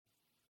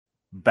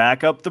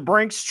Back up the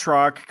Brinks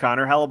truck.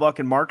 Connor Hellebuyck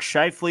and Mark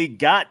Scheifele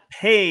got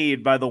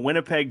paid by the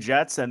Winnipeg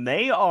Jets, and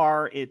they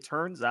are, it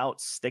turns out,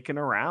 sticking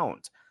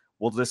around.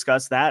 We'll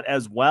discuss that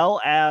as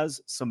well as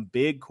some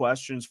big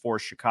questions for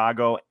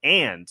Chicago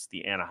and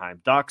the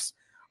Anaheim Ducks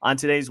on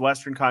today's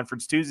Western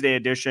Conference Tuesday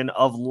edition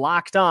of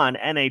Locked On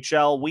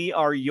NHL. We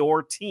are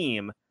your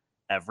team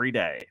every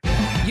day.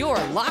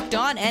 You're Locked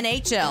On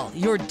NHL,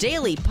 your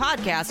daily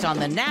podcast on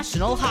the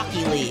National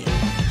Hockey League.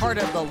 Part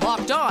of the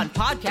Locked On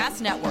Podcast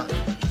Network.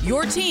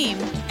 Your team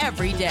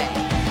every day.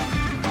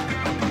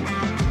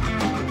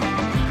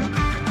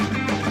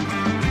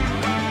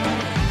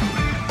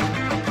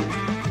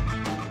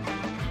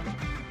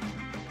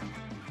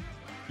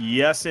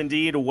 Yes,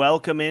 indeed.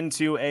 Welcome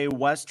into a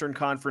Western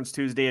Conference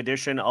Tuesday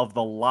edition of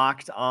the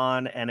Locked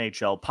On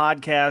NHL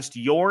podcast,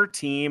 your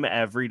team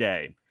every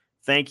day.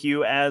 Thank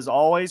you, as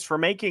always, for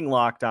making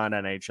Locked On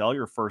NHL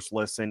your first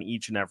listen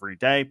each and every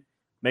day.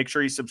 Make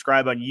sure you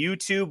subscribe on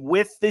YouTube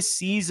with the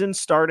season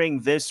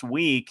starting this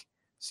week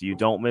so you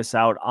don't miss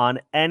out on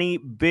any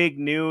big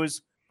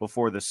news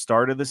before the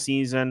start of the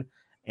season.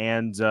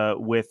 And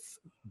with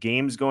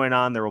games going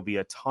on, there will be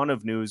a ton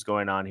of news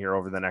going on here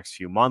over the next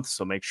few months,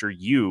 so make sure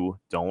you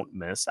don't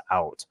miss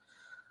out.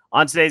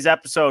 On today's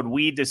episode,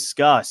 we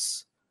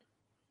discuss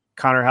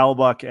Connor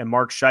Hellebuyck and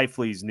Mark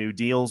Scheifele's new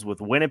deals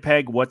with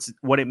Winnipeg,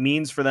 what it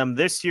means for them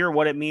this year,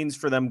 what it means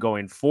for them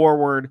going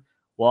forward.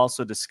 We'll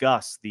also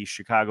discuss the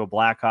Chicago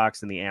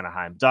Blackhawks and the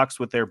Anaheim Ducks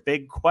with their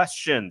big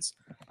questions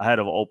ahead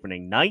of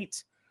opening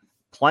night.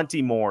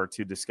 Plenty more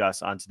to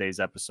discuss on today's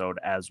episode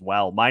as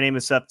well. My name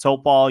is Seth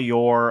Topal,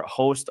 your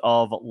host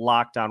of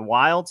Locked On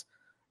Wild,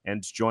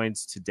 and joined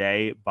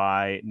today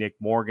by Nick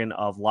Morgan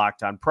of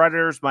Locked On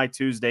Predators, my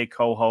Tuesday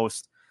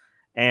co-host.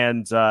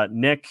 And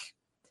Nick,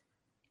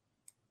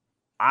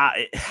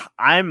 I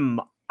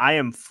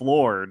am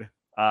floored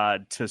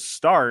to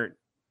start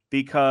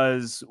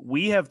because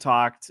we have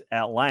talked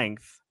at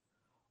length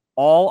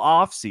all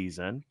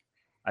offseason.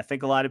 I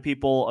think a lot of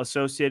people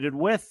associated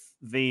with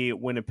the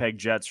Winnipeg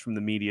Jets from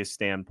the media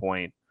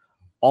standpoint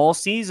all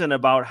season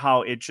about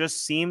how it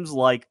just seems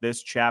like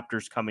this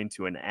chapter's coming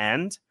to an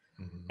end,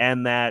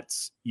 and that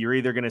you're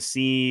either going to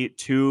see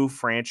two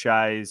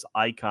franchise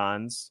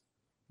icons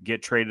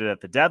get traded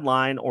at the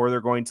deadline or they're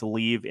going to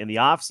leave in the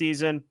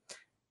offseason.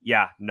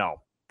 Yeah,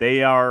 no,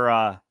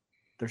 they're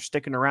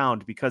sticking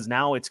around because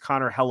now it's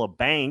Connor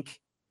Hellebuyck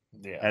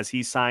as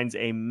he signs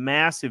a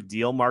massive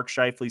deal. Mark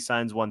Scheifele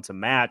signs one to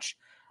match.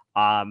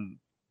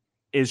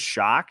 Is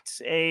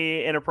shocked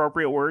an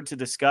appropriate word to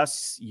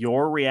discuss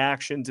your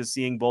reaction to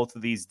seeing both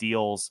of these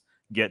deals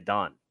get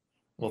done?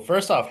 Well,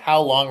 first off,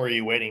 how long were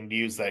you waiting to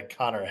use that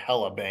Connor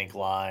Hellebuyck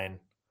line?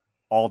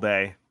 All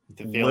day.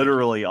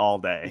 Literally all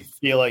day. I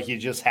feel like you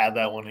just had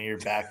that one in your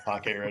back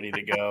pocket ready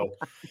to go.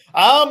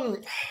 I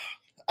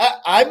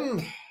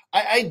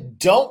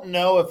don't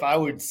know if I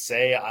would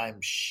say I'm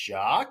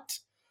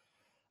shocked.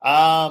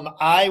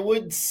 I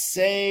would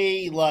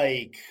say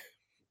like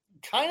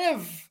kind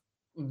of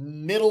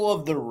middle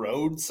of the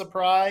road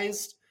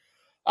surprised,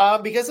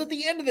 because at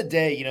the end of the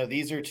day,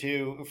 these are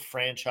two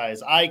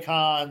franchise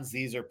icons.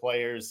 These are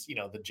players,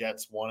 the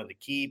Jets wanted to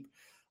keep.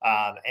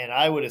 And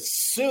I would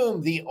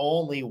assume the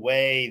only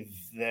way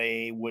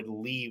they would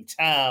leave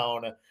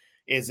town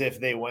is if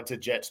they went to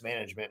Jets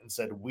management and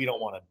said, we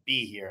don't want to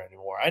be here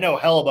anymore. I know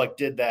Hellebuyck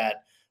did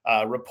that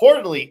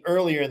reportedly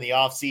earlier in the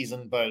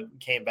offseason, but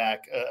came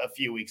back a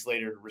few weeks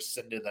later and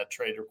rescinded that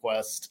trade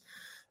request.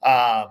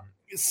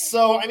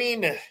 So, I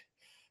mean,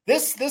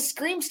 this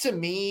screams to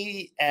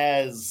me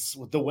as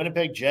the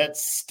Winnipeg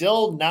Jets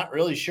still not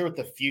really sure what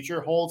the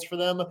future holds for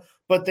them,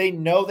 but they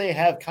know they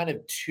have kind of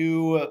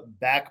two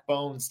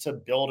backbones to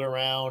build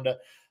around,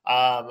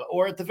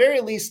 or at the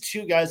very least,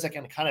 two guys that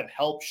can kind of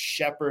help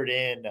shepherd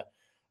in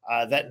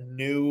that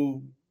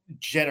new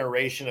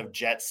generation of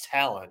Jets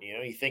talent.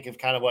 You think of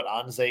kind of what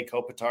Anze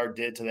Kopitar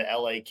did to the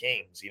LA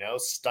Kings,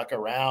 stuck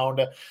around,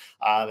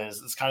 and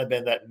it's kind of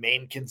been that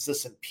main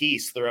consistent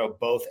piece throughout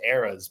both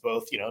eras,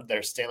 both,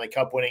 their Stanley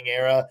Cup winning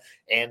era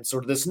and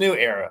sort of this new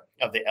era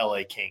of the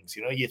LA Kings.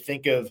 You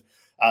think of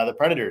the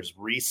Predators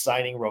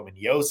re-signing Roman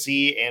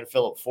Josi and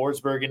Philip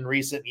Forsberg in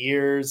recent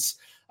years,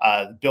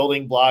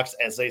 building blocks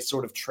as they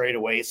sort of trade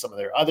away some of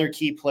their other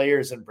key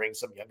players and bring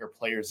some younger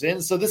players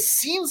in. So this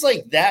seems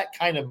like that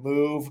kind of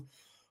move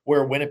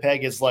where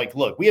Winnipeg is like,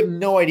 look, we have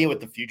no idea what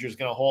the future is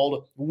going to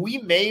hold. We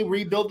may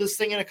rebuild this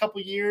thing in a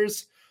couple of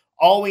years.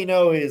 All we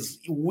know is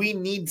we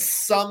need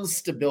some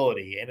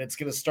stability, and it's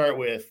going to start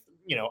with,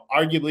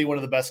 arguably one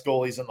of the best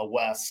goalies in the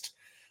West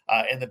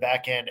in the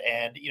back end,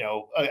 and,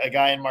 a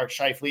guy in Mark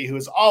Scheifele who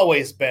has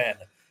always been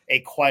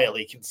a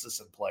quietly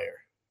consistent player.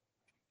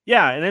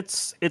 Yeah, and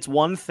it's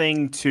one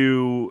thing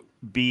to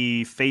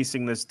be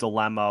facing this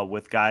dilemma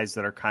with guys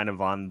that are kind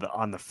of on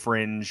the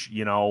fringe,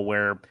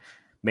 where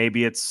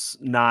maybe it's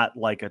not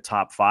like a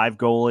top 5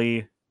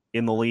 goalie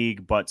in the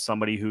league, but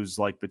somebody who's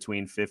like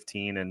between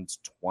 15 and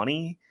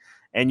 20.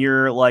 And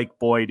you're like,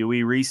 boy, do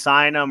we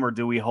re-sign them or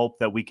do we hope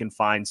that we can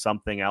find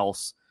something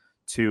else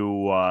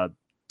to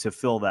to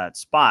fill that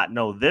spot.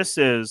 No, this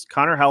is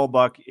Connor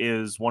Hellebuyck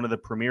is one of the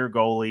premier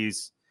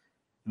goalies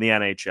in the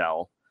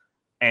NHL.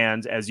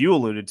 And as you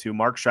alluded to,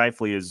 Mark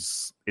Scheifele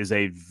is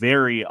a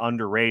very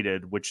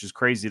underrated, which is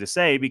crazy to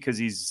say because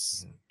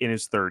he's in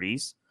his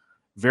 30s,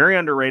 very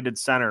underrated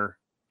center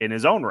in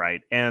his own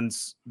right. And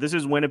this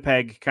is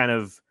Winnipeg kind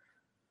of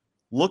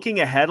looking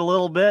ahead a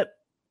little bit.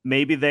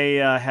 Maybe they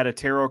had a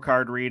tarot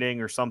card reading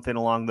or something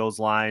along those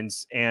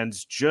lines and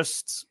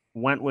just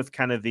went with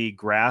kind of the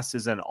grass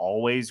isn't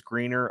always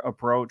greener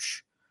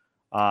approach.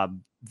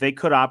 They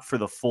could opt for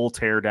the full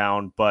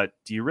teardown, but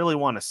do you really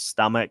want to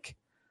stomach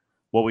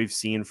what we've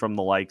seen from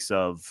the likes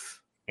of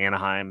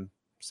Anaheim,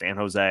 San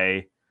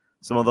Jose,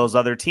 some of those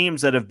other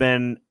teams that have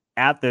been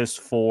at this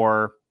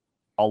for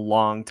a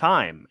long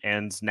time?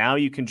 And now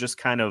you can just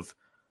kind of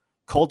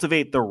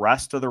cultivate the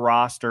rest of the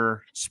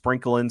roster,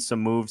 sprinkle in some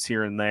moves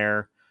here and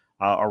there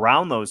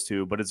around those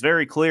two. But it's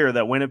very clear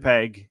that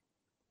Winnipeg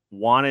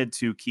wanted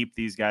to keep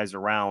these guys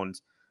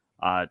around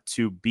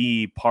to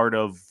be part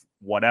of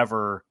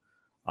whatever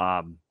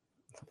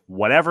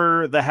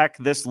the heck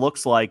this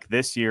looks like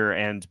this year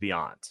and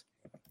beyond.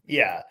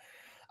 Yeah.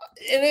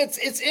 And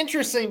it's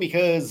interesting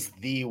because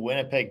the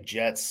Winnipeg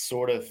Jets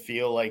sort of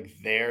feel like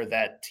they're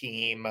that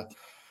team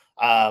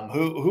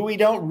who we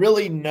don't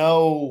really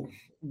know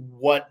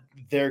what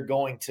they're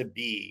going to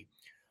be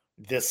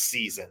this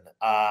season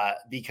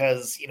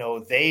because, you know,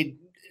 they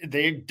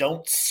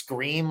don't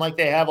scream like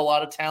they have a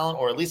lot of talent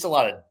or at least a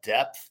lot of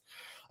depth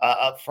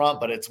up front.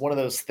 But it's one of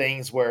those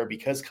things where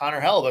because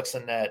Connor Hellebuyck's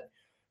in net,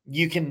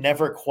 you can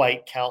never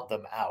quite count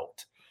them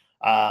out.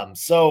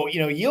 So, you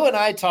know, you and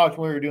I talked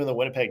when we were doing the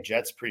Winnipeg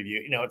Jets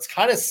preview, you know, it's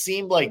kind of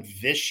seemed like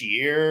this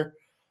year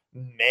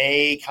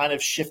may kind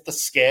of shift the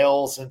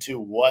scales into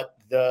what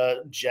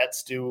the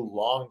Jets do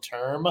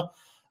long-term.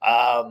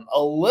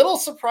 A little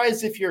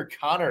surprised if you're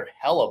Connor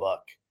Hellebuyck,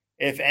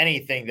 if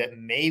anything, that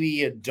maybe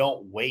you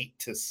don't wait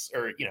to,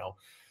 or, you know,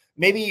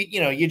 maybe, you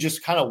know, you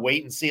just kind of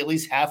wait and see at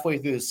least halfway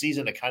through the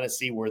season to kind of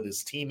see where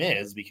this team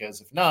is, because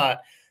if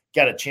not,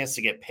 got a chance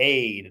to get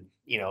paid,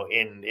 you know,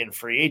 in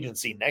free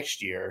agency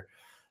next year.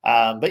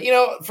 But, you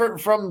know,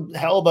 from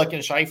Hellebuyck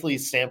and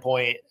Scheifele's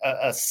standpoint,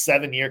 a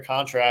 7-year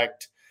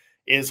contract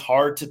is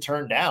hard to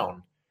turn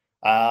down,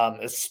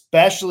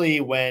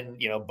 especially when,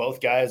 you know, both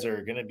guys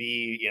are going to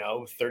be, you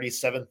know,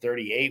 37,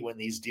 38 when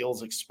these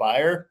deals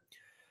expire.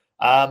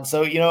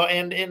 So, you know,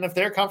 and if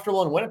they're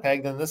comfortable in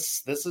Winnipeg, then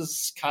this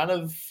is kind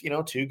of, you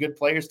know, two good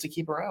players to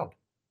keep around.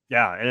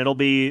 Yeah, and it'll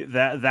be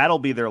that'll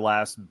be their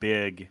last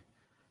big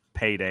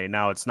payday.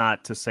 Now, it's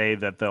not to say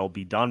that they'll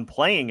be done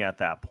playing at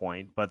that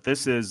point, but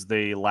this is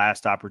the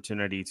last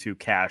opportunity to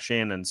cash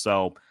in. And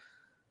so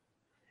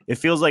it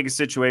feels like a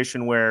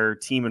situation where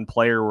team and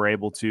player were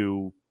able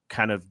to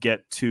kind of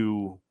get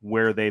to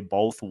where they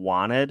both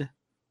wanted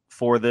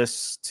for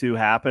this to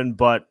happen.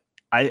 But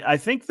I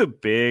think the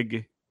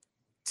big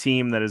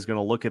team that is going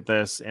to look at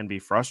this and be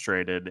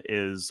frustrated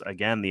is,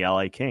 again, the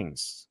LA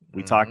Kings.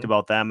 We talked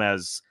about them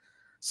as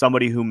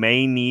somebody who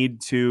may need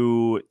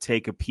to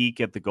take a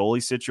peek at the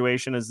goalie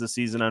situation as the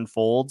season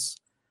unfolds.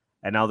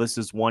 And now this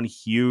is one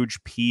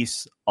huge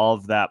piece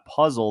of that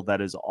puzzle that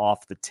is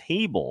off the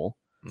table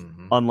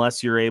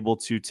unless you're able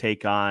to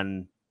take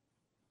on,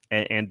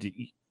 and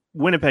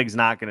Winnipeg's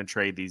not going to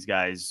trade these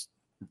guys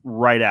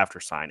right after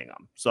signing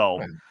them.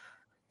 So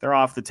they're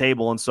off the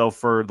table. And so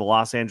for the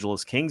Los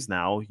Angeles Kings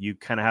now, you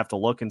kind of have to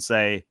look and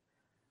say,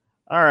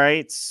 all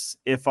right,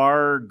 if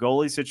our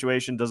goalie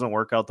situation doesn't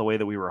work out the way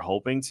that we were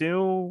hoping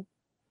to,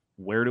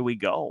 where do we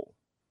go?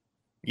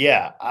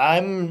 Yeah,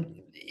 I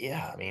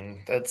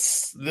mean,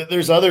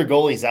 there's other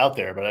goalies out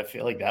there, but I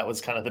feel like that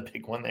was kind of the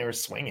big one they were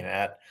swinging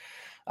at.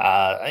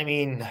 I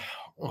mean,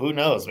 who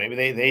knows? Maybe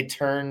they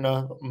turn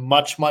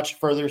much, much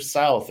further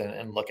south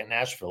and look at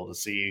Nashville to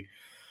see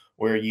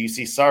where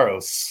UC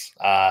Saros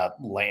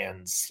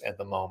lands at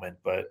the moment.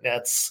 But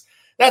that's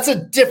a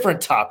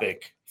different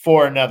topic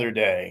for another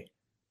day.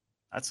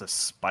 That's a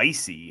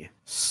spicy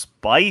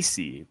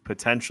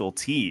potential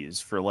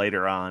tease for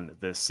later on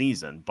this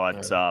season.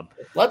 But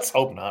let's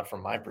hope not,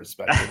 from my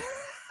perspective.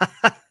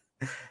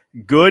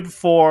 Good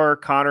for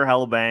Connor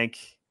Hellebuyck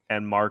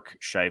and Mark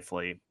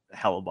Scheifele.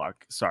 Hellebuyck.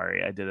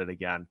 Sorry, I did it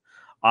again.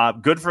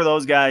 Good for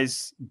those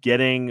guys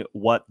getting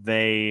what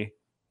they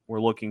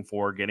were looking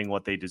for, getting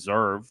what they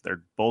deserve.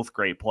 They're both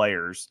great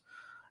players.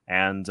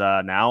 And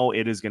now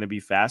it is going to be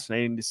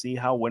fascinating to see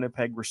how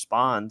Winnipeg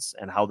responds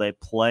and how they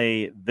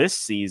play this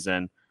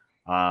season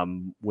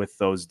with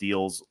those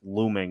deals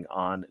looming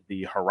on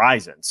the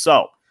horizon.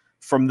 So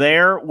from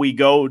there, we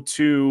go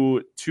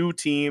to two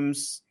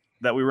teams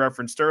that we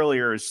referenced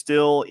earlier is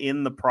still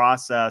in the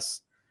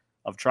process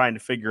of trying to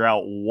figure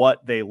out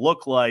what they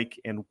look like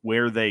and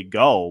where they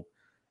go.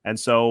 And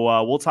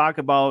so we'll talk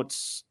about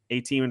a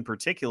team in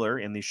particular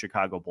in the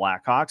Chicago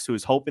Blackhawks who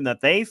is hoping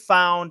that they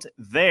found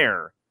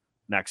their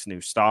next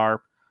new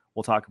star.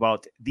 We'll talk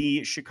about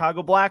the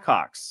Chicago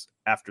Blackhawks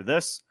after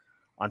this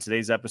on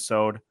today's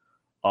episode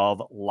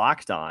of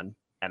Locked On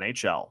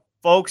NHL.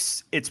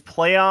 Folks, it's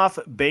playoff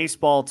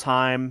baseball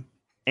time,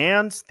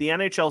 And the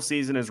NHL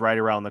season is right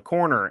around the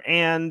corner.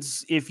 And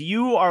if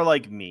you are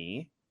like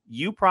me,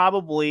 you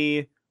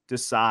probably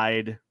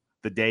decide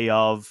the day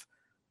of,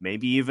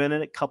 maybe even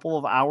a couple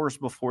of hours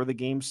before the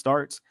game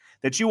starts,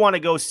 that you want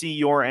to go see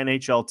your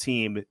NHL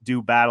team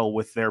do battle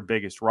with their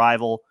biggest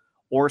rival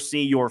or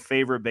see your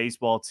favorite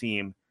baseball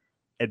team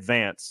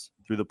advance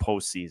through the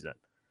postseason.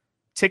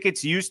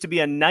 Tickets used to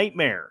be a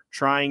nightmare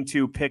trying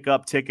to pick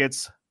up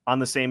tickets on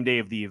the same day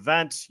of the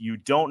event. You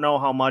don't know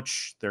how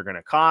much they're going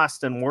to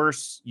cost, and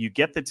worse, you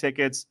get the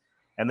tickets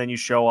and then you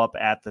show up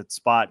at the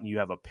spot and you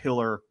have a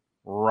pillar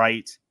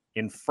right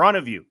in front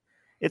of you.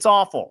 It's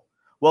awful.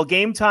 Well,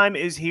 Game Time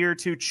is here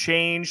to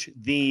change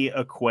the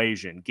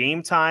equation.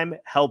 Game Time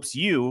helps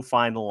you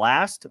find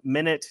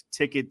last-minute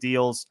ticket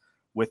deals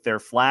with their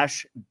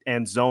flash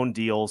and zone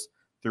deals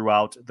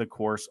throughout the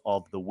course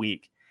of the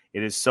week.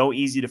 It is so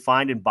easy to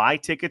find and buy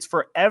tickets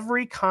for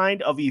every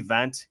kind of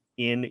event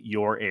in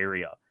your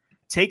area.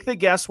 Take the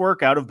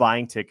guesswork out of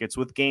buying tickets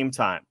with Game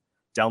Time.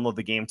 Download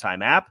the Game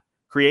Time app,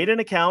 create an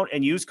account,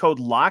 and use code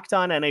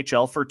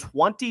LOCKEDONNHL for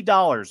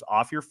 $20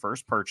 off your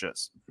first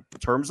purchase.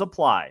 Terms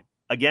apply.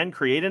 Again,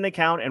 create an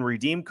account and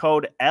redeem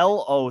code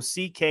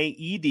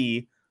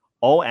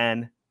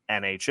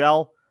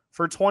LOCKEDONNHL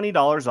for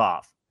 $20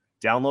 off.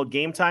 Download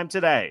Game Time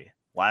today.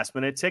 Last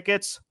minute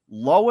tickets,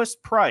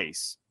 lowest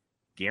price,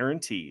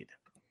 guaranteed.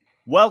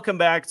 Welcome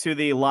back to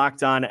the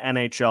Locked On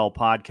NHL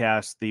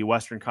podcast, the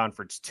Western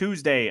Conference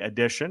Tuesday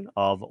edition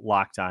of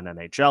Locked On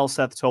NHL.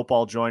 Seth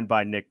Topal joined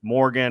by Nick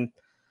Morgan.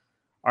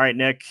 All right,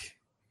 Nick,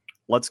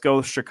 let's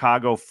go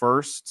Chicago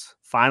first.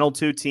 Final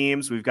two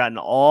teams. We've gotten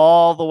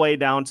all the way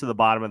down to the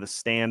bottom of the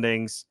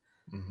standings.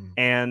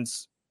 And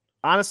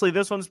honestly,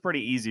 this one's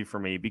pretty easy for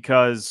me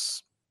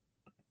because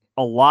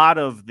a lot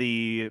of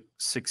the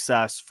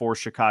success for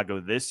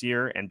Chicago this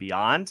year and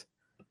beyond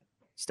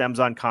stems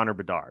on Connor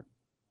Bedard.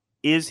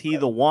 Is he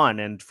the one?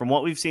 And from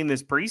what we've seen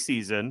this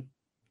preseason,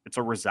 it's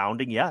a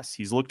resounding yes.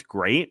 He's looked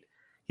great.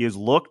 He has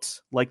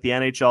looked like the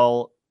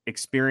NHL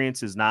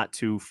experience is not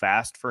too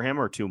fast for him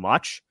or too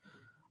much.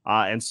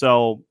 And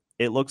so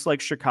it looks like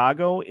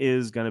Chicago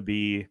is going to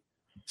be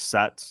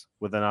set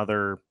with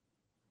another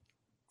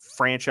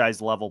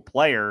franchise level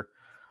player.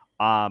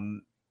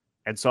 And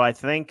so I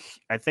think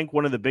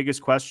one of the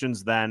biggest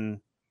questions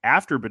then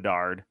after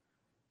Bedard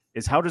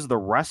is, how does the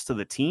rest of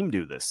the team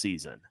do this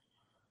season?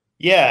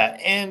 Yeah,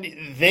 and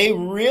they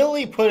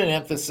really put an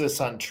emphasis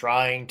on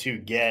trying to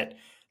get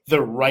the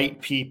right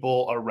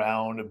people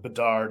around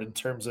Bedard in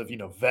terms of,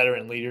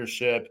 veteran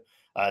leadership.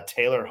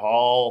 Taylor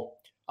Hall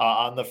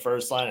on the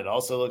first line. It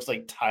also looks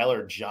like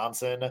Tyler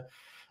Johnson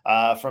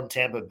from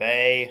Tampa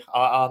Bay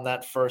on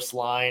that first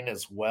line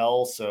as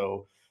well.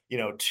 So,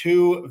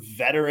 two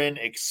veteran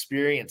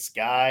experienced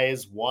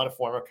guys, one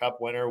former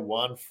Cup winner,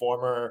 one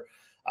former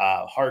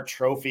Hart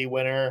Trophy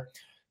winner.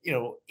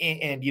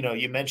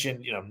 You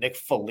mentioned, Nick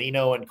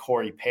Foligno and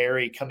Corey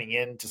Perry coming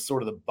in to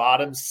sort of the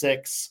bottom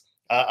six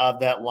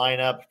of that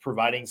lineup,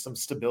 providing some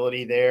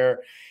stability there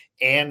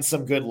and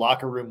some good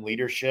locker room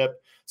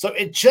leadership. So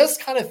it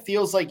just kind of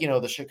feels like,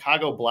 the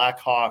Chicago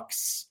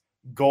Blackhawks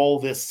goal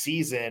this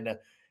season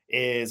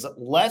is,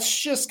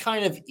 let's just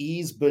kind of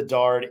ease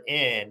Bedard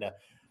in.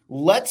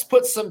 Let's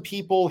put some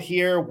people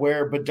here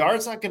where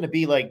Bedard's not going to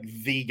be like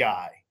the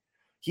guy.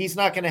 He's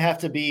not going to have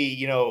to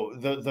be,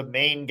 the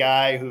main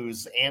guy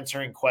who's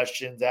answering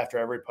questions after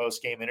every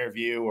post-game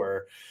interview,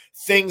 or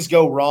things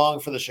go wrong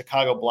for the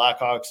Chicago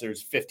Blackhawks.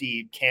 There's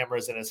 50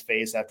 cameras in his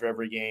face after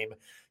every game.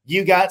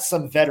 You got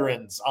some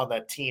veterans on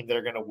that team that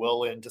are going to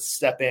will in to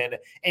step in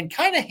and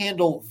kind of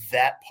handle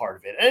that part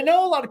of it. And I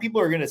know a lot of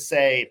people are going to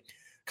say,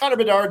 Connor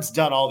Bedard's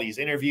done all these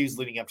interviews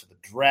leading up to the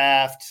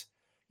draft.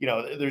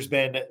 There's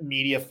been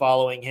media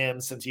following him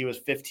since he was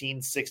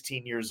 15,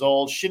 16 years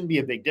old. Shouldn't be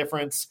a big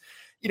difference.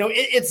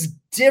 It's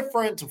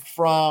different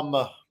from,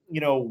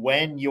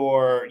 when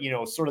you're,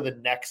 sort of the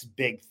next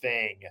big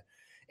thing.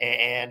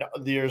 And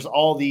there's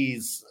all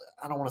these,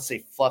 I don't want to say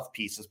fluff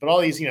pieces, but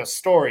all these,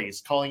 stories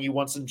calling you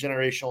once in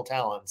generational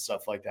talent,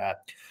 stuff like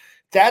that.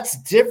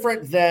 That's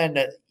different than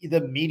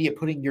the media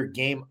putting your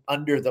game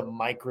under the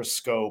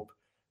microscope,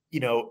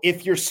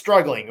 if you're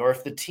struggling or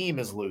if the team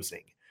is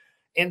losing.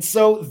 And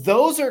so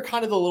those are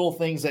kind of the little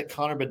things that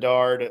Connor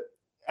Bedard,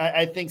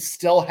 I think,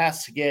 still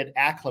has to get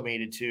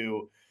acclimated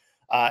to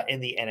in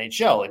the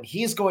NHL. And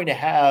he's going to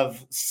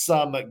have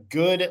some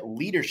good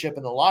leadership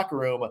in the locker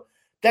room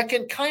that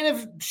can kind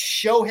of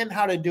show him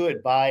how to do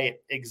it by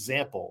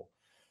example.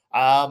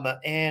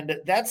 And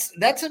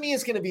that to me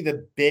is going to be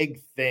the big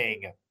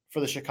thing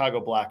for the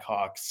Chicago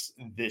Blackhawks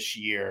this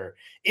year,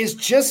 is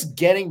just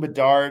getting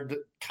Bedard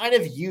kind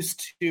of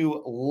used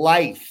to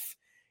life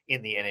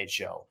in the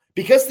NHL,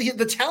 because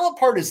the talent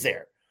part is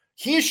there.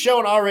 He has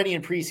shown already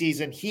in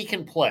preseason he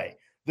can play.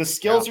 The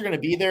skills are going to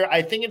be there.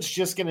 I think it's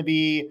just going to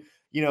be,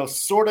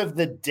 sort of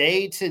the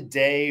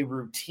day-to-day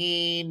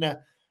routine,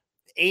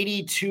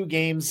 82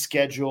 game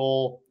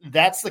schedule.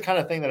 That's the kind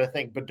of thing that I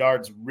think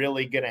Bedard's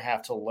really going to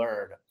have to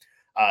learn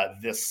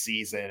this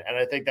season. And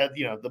I think that,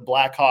 the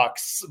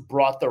Blackhawks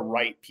brought the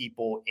right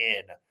people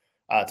in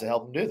to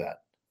help him do that.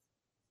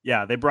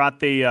 Yeah, they brought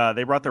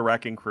the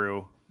wrecking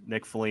crew,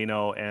 Nick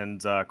Foligno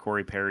and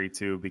Corey Perry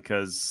too,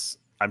 because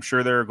I'm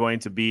sure there are going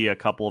to be a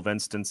couple of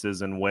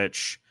instances in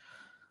which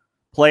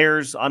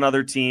players on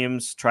other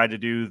teams try to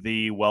do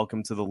the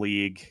welcome to the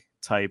league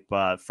type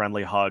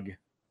friendly hug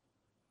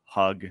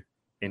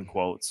in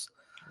quotes.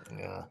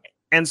 Yeah.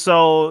 And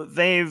so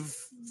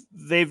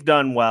they've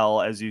done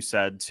well, as you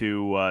said,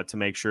 to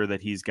make sure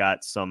that he's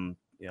got some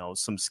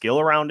skill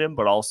around him,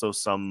 but also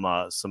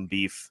some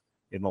beef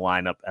in the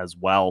lineup as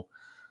well.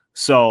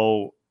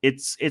 So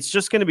it's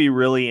just going to be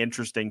really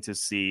interesting to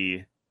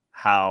see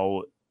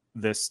how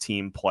this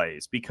team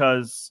plays,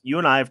 because you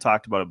and I have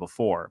talked about it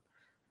before.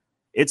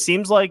 It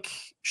seems like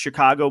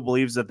Chicago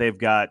believes that they've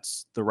got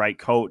the right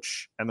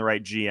coach and the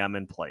right GM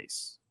in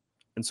place.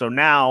 And so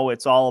now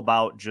it's all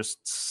about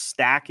just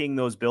stacking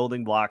those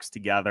building blocks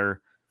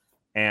together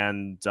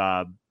and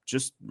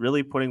just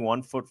really putting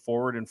one foot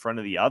forward in front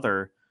of the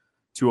other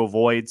to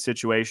avoid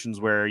situations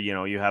where,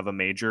 you have a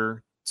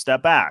major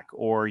step back,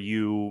 or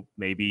you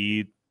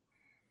maybe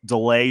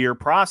delay your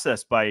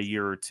process by a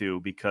year or two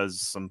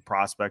because some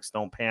prospects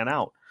don't pan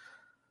out.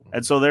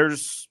 And so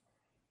there's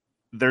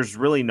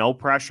really no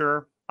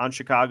pressure on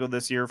Chicago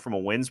this year from a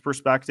wins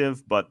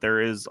perspective, but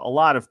there is a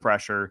lot of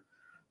pressure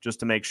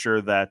just to make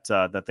sure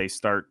that they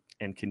start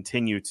and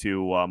continue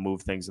to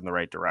move things in the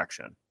right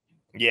direction.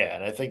 Yeah,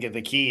 and I think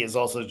the key is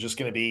also just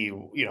going to be,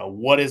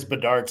 what is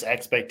Bedard's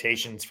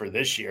expectations for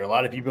this year? A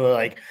lot of people are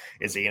like,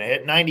 is he going to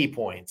hit 90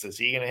 points? Is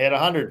he going to hit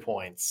 100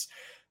 points?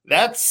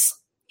 That's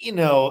a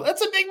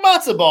big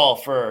matzo ball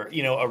for,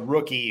 a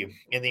rookie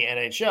in the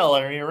NHL.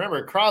 I mean,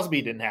 remember,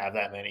 Crosby didn't have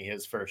that many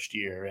his first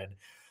year, and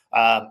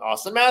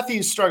Austin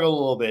Matthews struggled a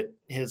little bit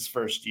his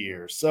first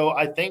year. So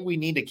I think we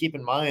need to keep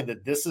in mind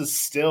that this is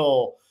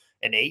still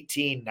an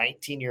 18,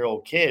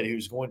 19-year-old kid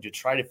who's going to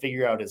try to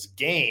figure out his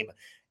game.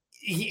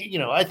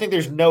 I think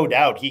there's no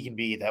doubt he can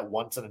be that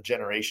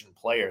once-in-a-generation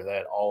player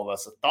that all of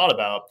us have thought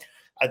about.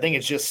 I think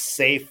it's just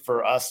safe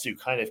for us to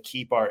kind of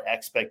keep our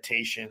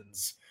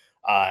expectations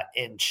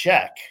in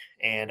check.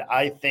 And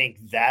I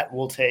think that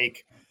will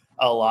take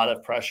a lot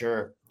of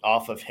pressure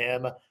off of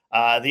him.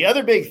 The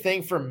other big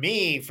thing for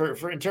me,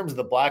 for in terms of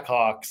the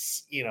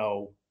Blackhawks,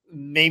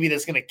 maybe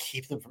that's going to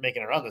keep them from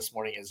making a run this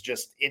morning, is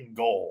just in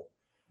goal.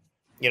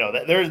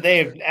 They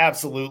have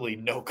absolutely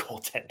no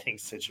goaltending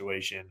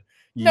situation.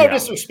 No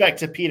disrespect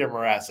to Peter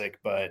Mrazek,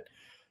 but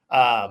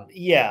I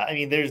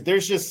mean,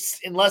 there's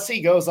just, unless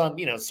he goes on,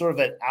 sort of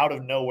an out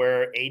of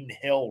nowhere Aiden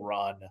Hill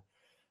run,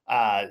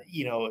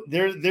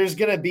 there's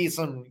going to be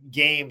some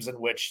games in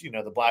which,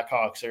 the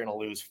Blackhawks are going to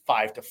lose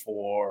 5-4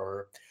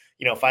 or,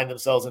 find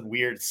themselves in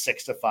weird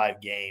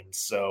 6-5 games.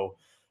 So,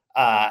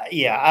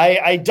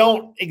 I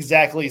don't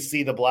exactly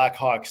see the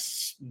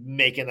Blackhawks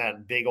making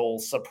that big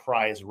old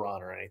surprise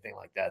run or anything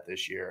like that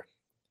this year.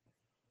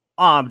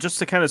 Just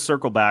to kind of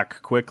circle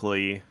back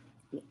quickly,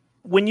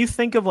 when you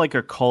think of like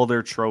a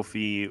Calder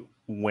Trophy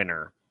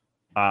winner,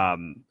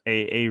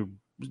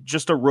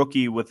 just a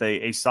rookie with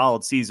a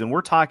solid season,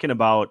 we're talking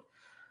about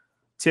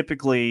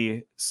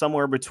typically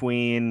somewhere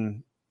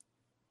between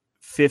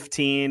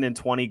 15 and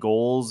 20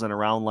 goals and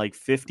around like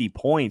 50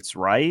 points,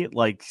 right?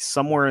 Like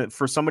somewhere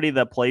for somebody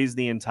that plays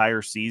the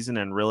entire season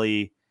and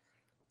really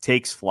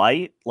takes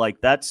flight,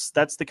 like that's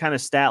the kind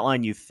of stat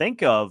line you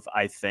think of,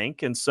 I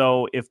think. And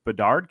so if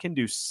Bedard can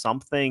do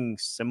something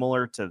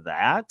similar to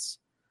that,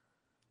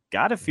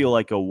 got to feel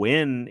like a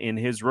win in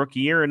his rookie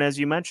year. And as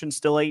you mentioned,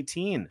 still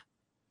 18.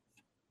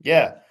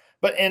 Yeah.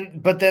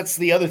 But that's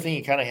the other thing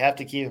you kind of have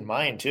to keep in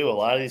mind too. A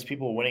lot of these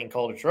people winning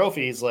Calder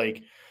trophies,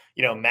 like,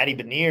 Matty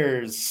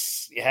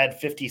Beniers had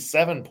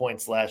 57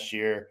 points last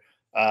year,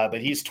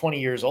 but he's 20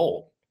 years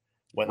old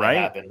when that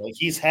happened. Like,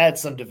 he's had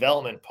some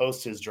development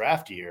post his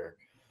draft year.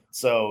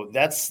 So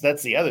that's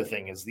the other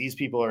thing, is these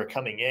people are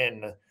coming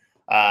in,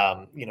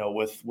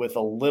 with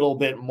a little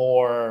bit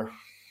more,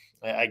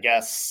 I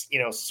guess,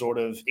 sort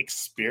of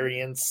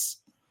experience,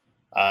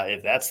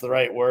 if that's the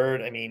right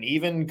word. I mean,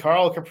 even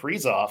Karl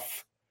Kaprizov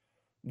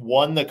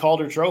won the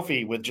Calder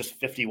Trophy with just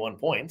 51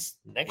 points.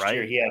 Next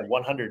year he had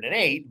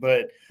 108,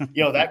 but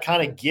that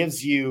kind of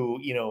gives you,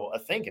 a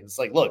thinking. It's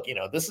like, look,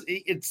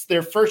 it's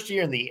their first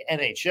year in the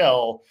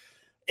NHL.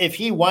 If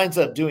he winds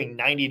up doing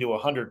 90 to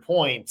 100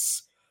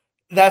 points,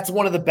 that's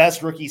one of the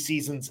best rookie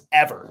seasons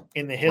ever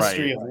in the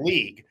history of the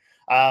league.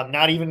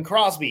 Not even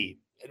Crosby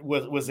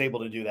was able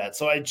to do that.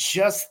 So I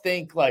just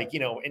think, like,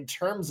 in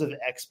terms of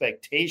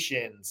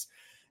expectations,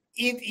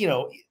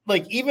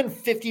 even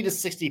 50 to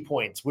 60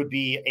 points would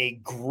be a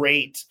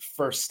great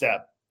first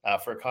step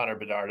for Connor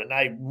Bedard. And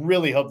I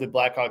really hope that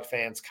Blackhawk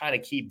fans kind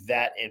of keep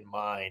that in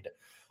mind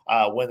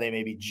when they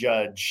maybe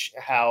judge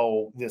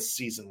how this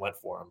season went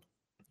for him.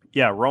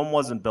 Yeah, Rome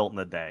wasn't built in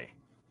a day.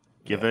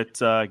 Give it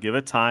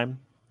time.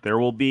 There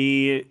will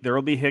be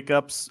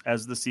hiccups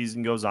as the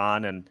season goes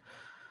on, and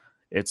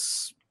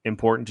it's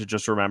important to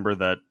just remember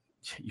that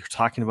you're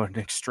talking about an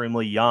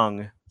extremely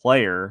young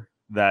player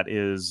that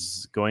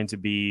is going to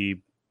be,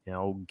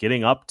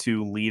 getting up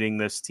to leading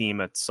this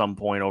team at some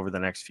point over the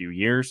next few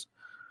years.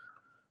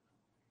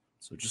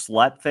 So just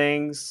let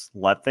things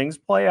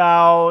play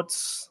out,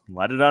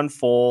 let it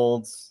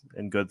unfold,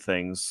 and good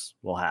things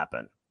will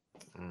happen.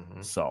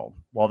 Mm-hmm. So,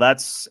 well,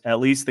 that's at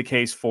least the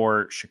case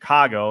for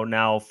Chicago.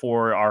 Now,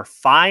 for our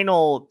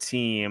final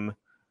team,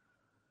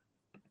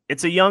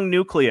 it's a young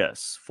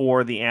nucleus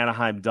for the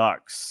Anaheim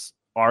Ducks.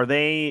 Are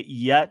they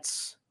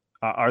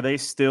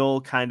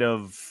still kind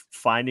of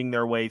finding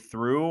their way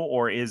through,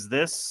 or is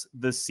this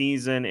the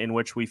season in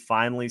which we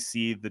finally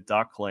see the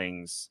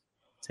Ducklings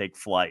take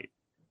flight?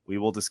 We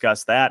will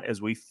discuss that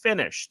as we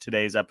finish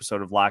today's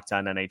episode of Locked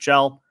On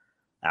NHL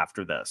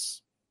after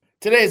this.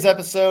 Today's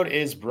episode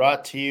is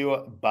brought to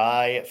you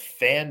by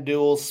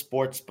FanDuel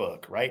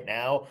Sportsbook. Right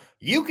now,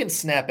 you can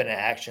snap into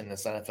action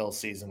this NFL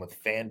season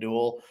with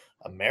FanDuel,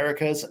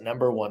 America's #1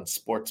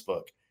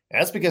 sportsbook.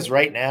 And that's because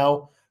right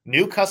now,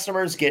 new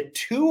customers get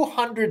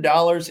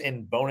 $200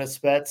 in bonus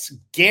bets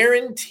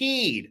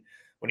guaranteed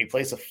when you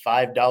place a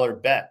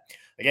 $5 bet.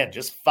 Again,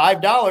 just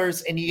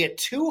 $5, and you get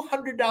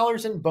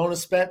 $200 in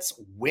bonus bets,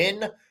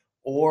 win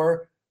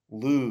or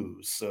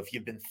lose. So if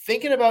you've been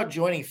thinking about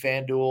joining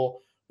FanDuel,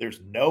 there's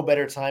no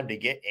better time to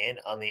get in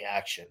on the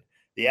action.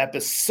 The app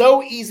is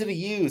so easy to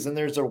use, and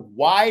there's a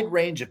wide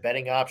range of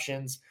betting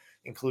options,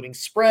 including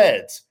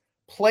spreads,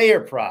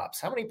 player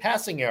props. How many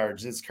passing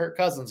yards is Kirk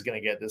Cousins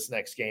going to get this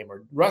next game?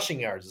 Or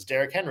rushing yards is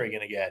Derrick Henry going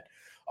to get?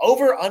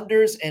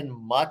 Over-unders and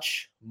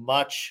much,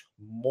 much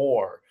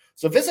more.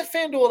 So visit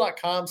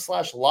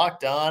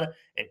FanDuel.com/lockedon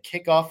and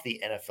kick off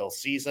the NFL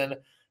season.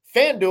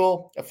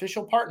 FanDuel,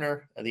 official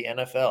partner of the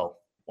NFL.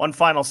 One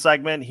final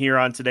segment here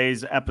on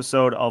today's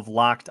episode of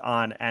Locked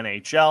On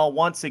NHL.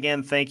 Once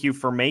again, thank you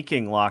for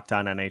making Locked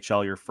On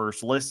NHL your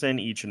first listen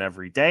each and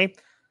every day.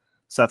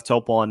 Seth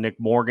Topol and Nick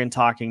Morgan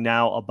talking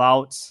now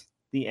about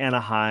the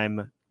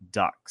Anaheim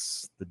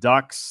Ducks. The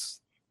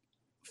Ducks,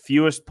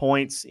 fewest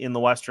points in the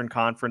Western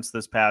Conference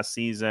this past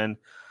season.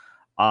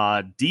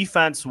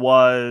 Defense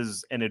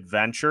was an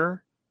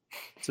adventure,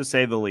 to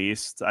say the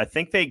least. I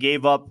think they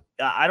gave up,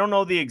 I don't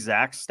know the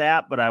exact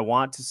stat, but I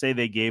want to say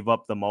they gave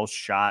up the most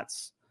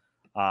shots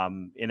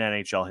in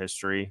NHL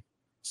history,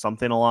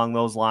 something along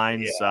those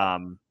lines. Yeah.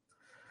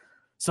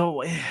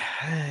 So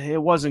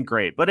it wasn't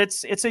great, but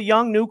it's a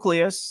young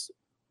nucleus.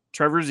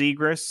 Trevor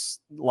Zegras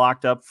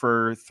locked up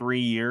for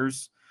 3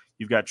 years.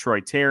 You've got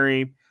Troy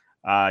Terry.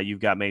 You've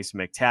got Mason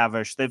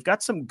McTavish. They've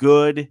got some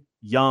good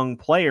young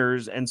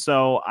players. And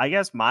so I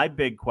guess my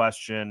big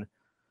question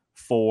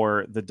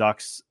for the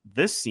Ducks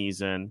this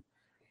season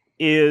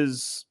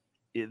is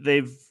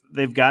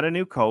they've got a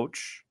new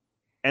coach.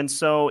 And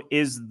so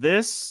is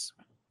this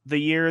the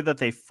year that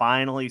they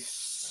finally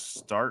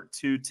start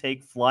to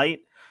take flight,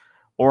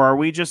 or are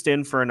we just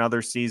in for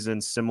another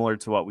season similar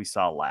to what we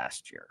saw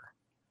last year?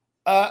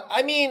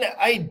 I mean,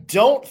 I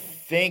don't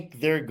think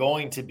they're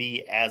going to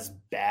be as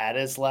bad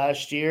as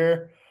last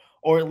year,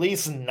 or at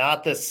least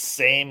not the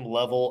same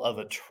level of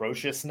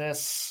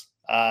atrociousness,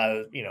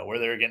 where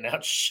they're getting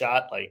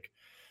outshot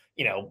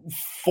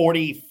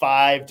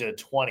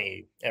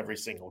 45-20 every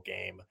single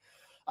game.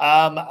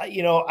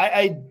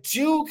 I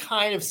do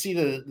kind of see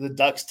the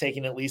Ducks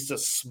taking at least a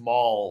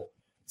small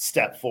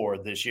step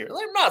forward this year.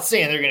 I'm not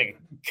saying they're going to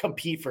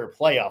compete for a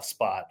playoff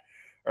spot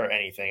or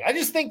anything. I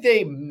just think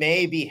they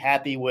may be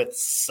happy with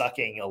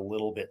sucking a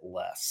little bit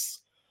less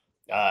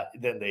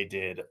than they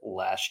did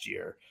last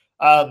year.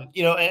 And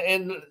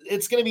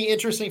it's going to be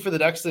interesting for the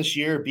Ducks this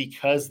year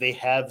because they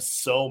have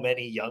so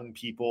many young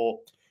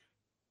people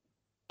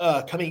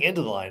coming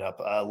into the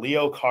lineup.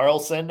 Leo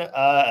Carlson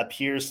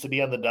appears to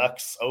be on the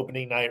Ducks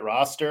opening night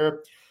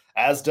roster,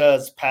 as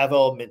does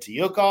Pavel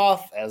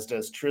Mintyukov, as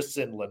does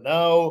Tristan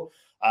Leno,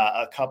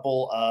 a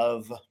couple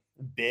of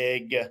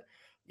big,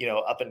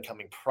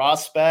 up-and-coming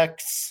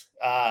prospects.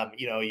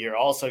 You're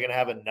also going to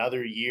have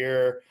another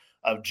year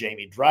of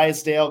Jamie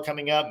Drysdale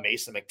coming up.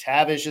 Mason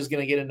McTavish is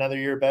going to get another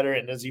year better.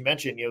 And as you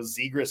mentioned,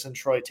 Zegras and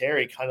Troy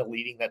Terry kind of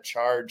leading that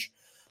charge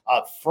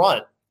up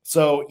front.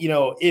 So,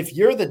 if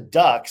you're the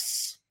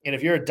Ducks and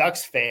if you're a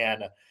Ducks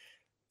fan,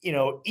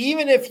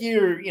 even if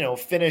you're,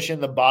 finish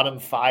in the bottom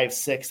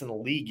 5-6 in the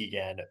league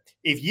again,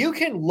 if you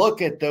can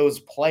look at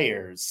those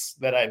players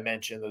that I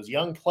mentioned, those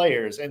young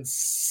players, and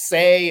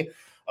say,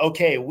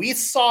 okay, we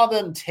saw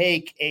them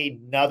take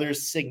another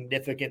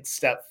significant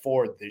step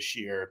forward this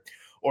year,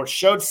 or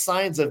showed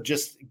signs of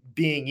just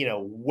being,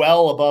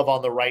 well above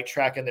on the right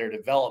track in their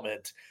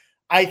development,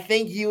 I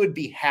think you would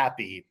be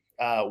happy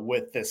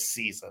with this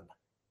season.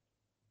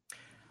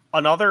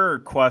 Another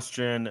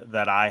question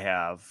that I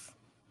have,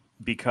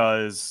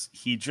 because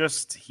he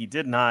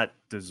did not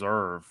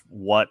deserve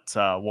what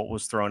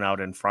was thrown out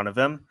in front of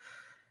him,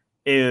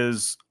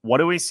 is what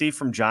do we see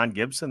from John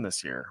Gibson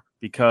this year?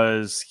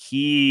 Because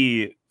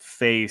he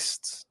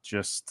faced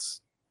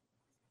just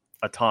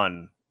a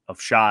ton of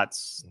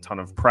shots, a ton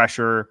of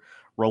pressure,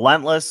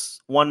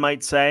 relentless, one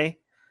might say.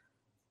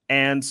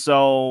 And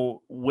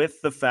so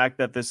with the fact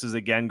that this is,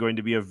 again, going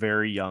to be a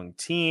very young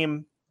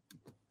team,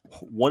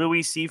 what do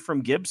we see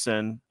from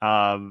Gibson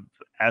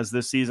as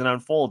this season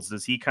unfolds?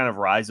 Does he kind of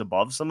rise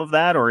above some of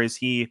that, or is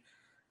he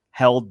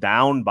held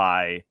down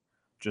by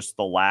just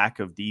the lack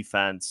of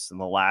defense and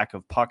the lack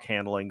of puck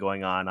handling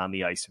going on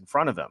the ice in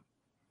front of him.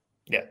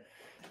 Yeah.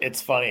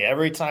 It's funny.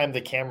 Every time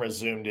the camera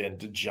zoomed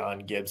into John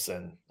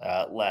Gibson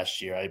last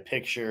year, I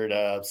pictured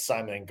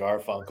Simon and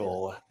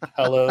Garfunkel,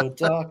 "Hello,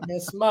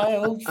 darkness, my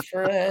old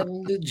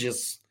friend,"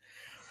 just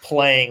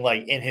playing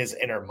like in his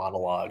inner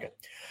monologue.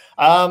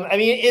 I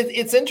mean,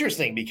 it's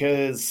interesting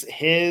because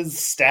his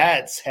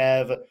stats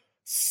have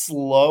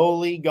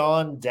slowly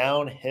gone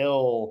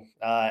downhill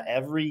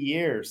every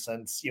year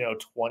since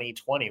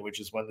 2020, which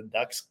is when the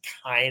Ducks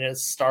kind of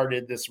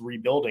started this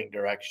rebuilding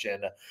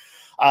direction.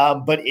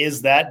 But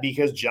is that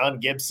because John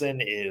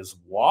Gibson is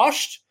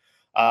washed?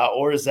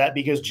 Or is that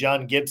because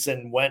John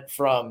Gibson went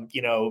from,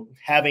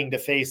 having to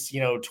face,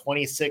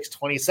 26,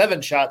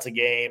 27 shots a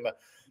game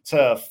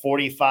to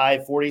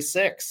 45,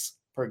 46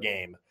 per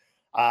game?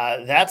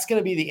 That's going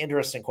to be the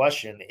interesting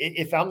question.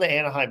 If I'm the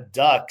Anaheim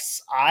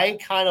Ducks, I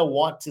kind of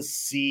want to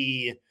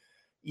see,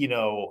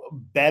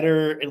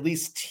 better, at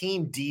least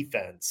team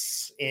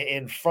defense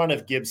in front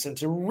of Gibson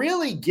to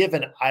really give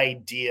an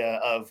idea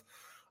of,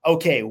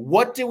 okay,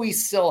 what do we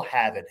still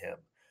have in him?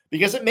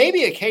 Because it may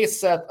be a case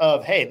set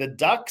of, hey, the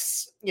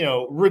Ducks,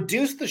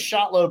 reduce the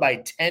shot load by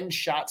 10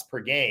 shots per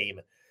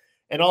game.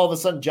 And all of a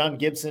sudden, John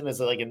Gibson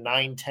is like a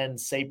 9-10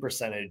 save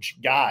percentage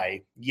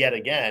guy yet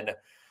again.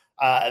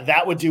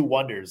 That would do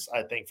wonders,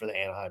 I think, for the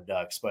Anaheim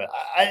Ducks. But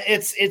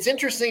it's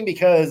interesting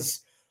because,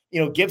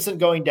 Gibson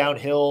going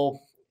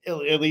downhill,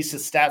 at least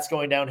his stats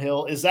going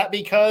downhill. Is that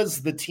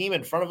because the team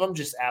in front of him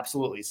just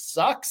absolutely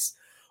sucks?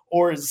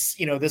 Or is,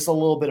 this a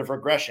little bit of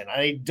regression?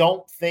 I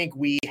don't think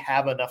we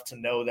have enough to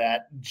know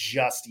that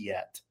just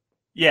yet.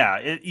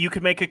 Yeah, you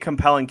could make a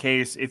compelling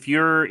case if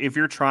you're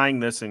trying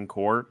this in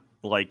court,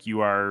 like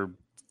you are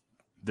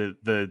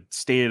the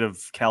state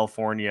of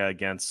California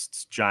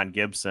against John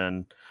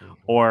Gibson,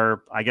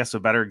 or I guess a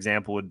better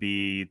example would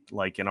be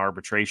like an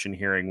arbitration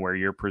hearing where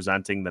you're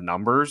presenting the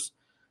numbers.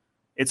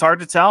 It's hard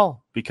to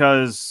tell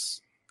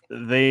because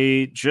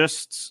they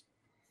just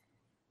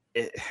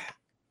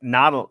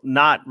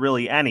not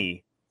really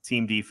any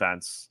team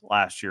defense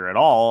last year at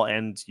all,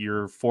 and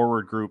your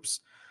forward groups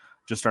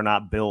just are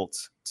not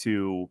built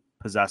to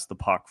possess the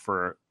puck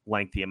for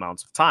lengthy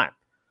amounts of time.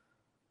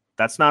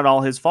 That's not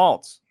all his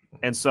fault.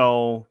 And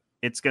so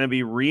it's going to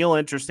be real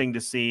interesting to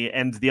see.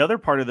 And the other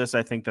part of this,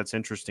 I think that's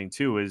interesting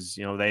too, is,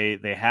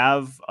 they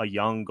have a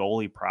young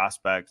goalie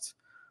prospect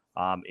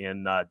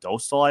in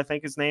Dostal, I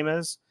think his name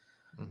is,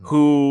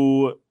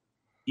 who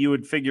you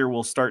would figure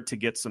will start to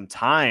get some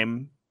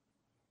time.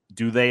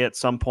 Do they at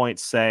some point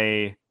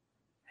say,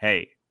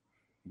 hey,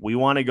 we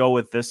want to go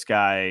with this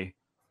guy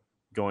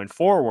going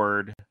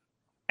forward?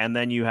 And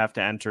then you have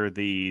to enter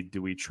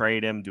do we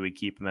trade him? Do we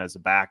keep him as a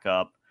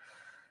backup?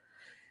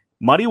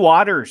 Muddy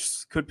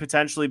waters could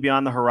potentially be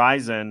on the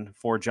horizon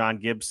for John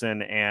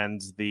Gibson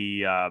and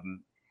the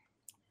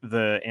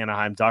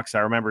Anaheim Ducks. I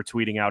remember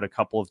tweeting out a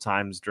couple of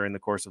times during the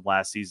course of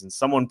last season,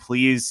 someone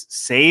please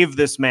save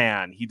this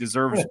man. He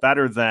deserves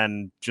better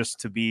than just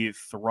to be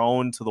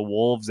thrown to the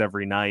wolves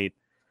every night.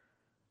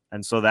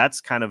 And so that's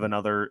kind of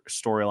another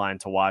storyline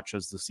to watch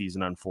as the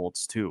season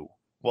unfolds too.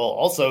 Well,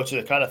 also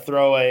to kind of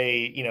throw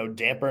a,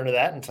 damper into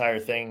that entire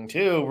thing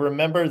too,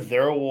 remember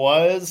there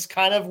was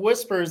kind of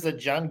whispers that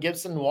John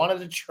Gibson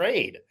wanted to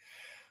trade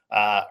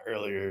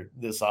earlier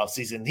this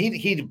offseason.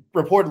 He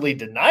reportedly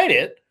denied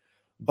it,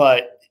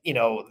 but,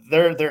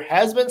 there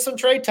has been some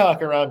trade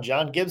talk around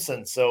John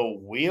Gibson. So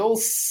we'll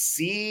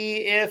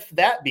see if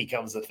that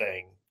becomes a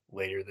thing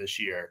later this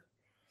year.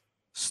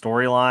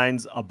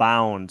 Storylines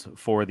abound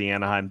for the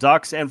Anaheim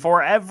Ducks and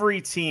for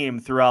every team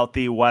throughout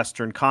the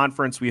Western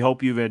Conference. We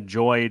hope you've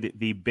enjoyed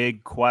the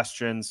big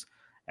questions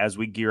as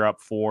we gear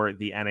up for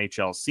the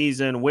NHL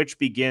season, which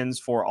begins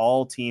for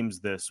all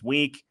teams this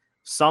week.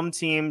 Some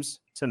teams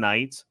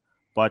tonight,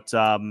 but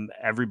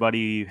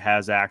everybody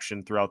has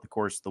action throughout the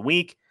course of the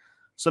week.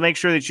 So make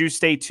sure that you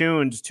stay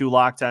tuned to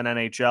Locked On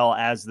NHL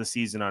as the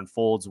season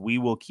unfolds. We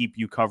will keep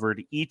you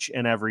covered each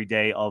and every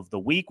day of the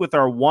week with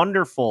our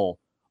wonderful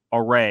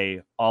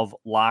array of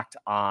Locked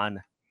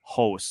On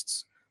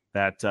hosts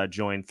that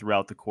join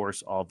throughout the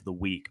course of the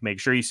week. Make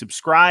sure you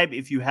subscribe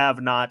if you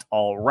have not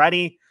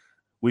already.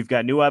 We've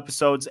got new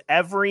episodes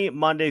every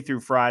Monday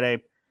through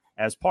Friday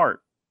as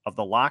part of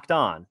the Locked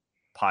On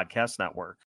Podcast Network.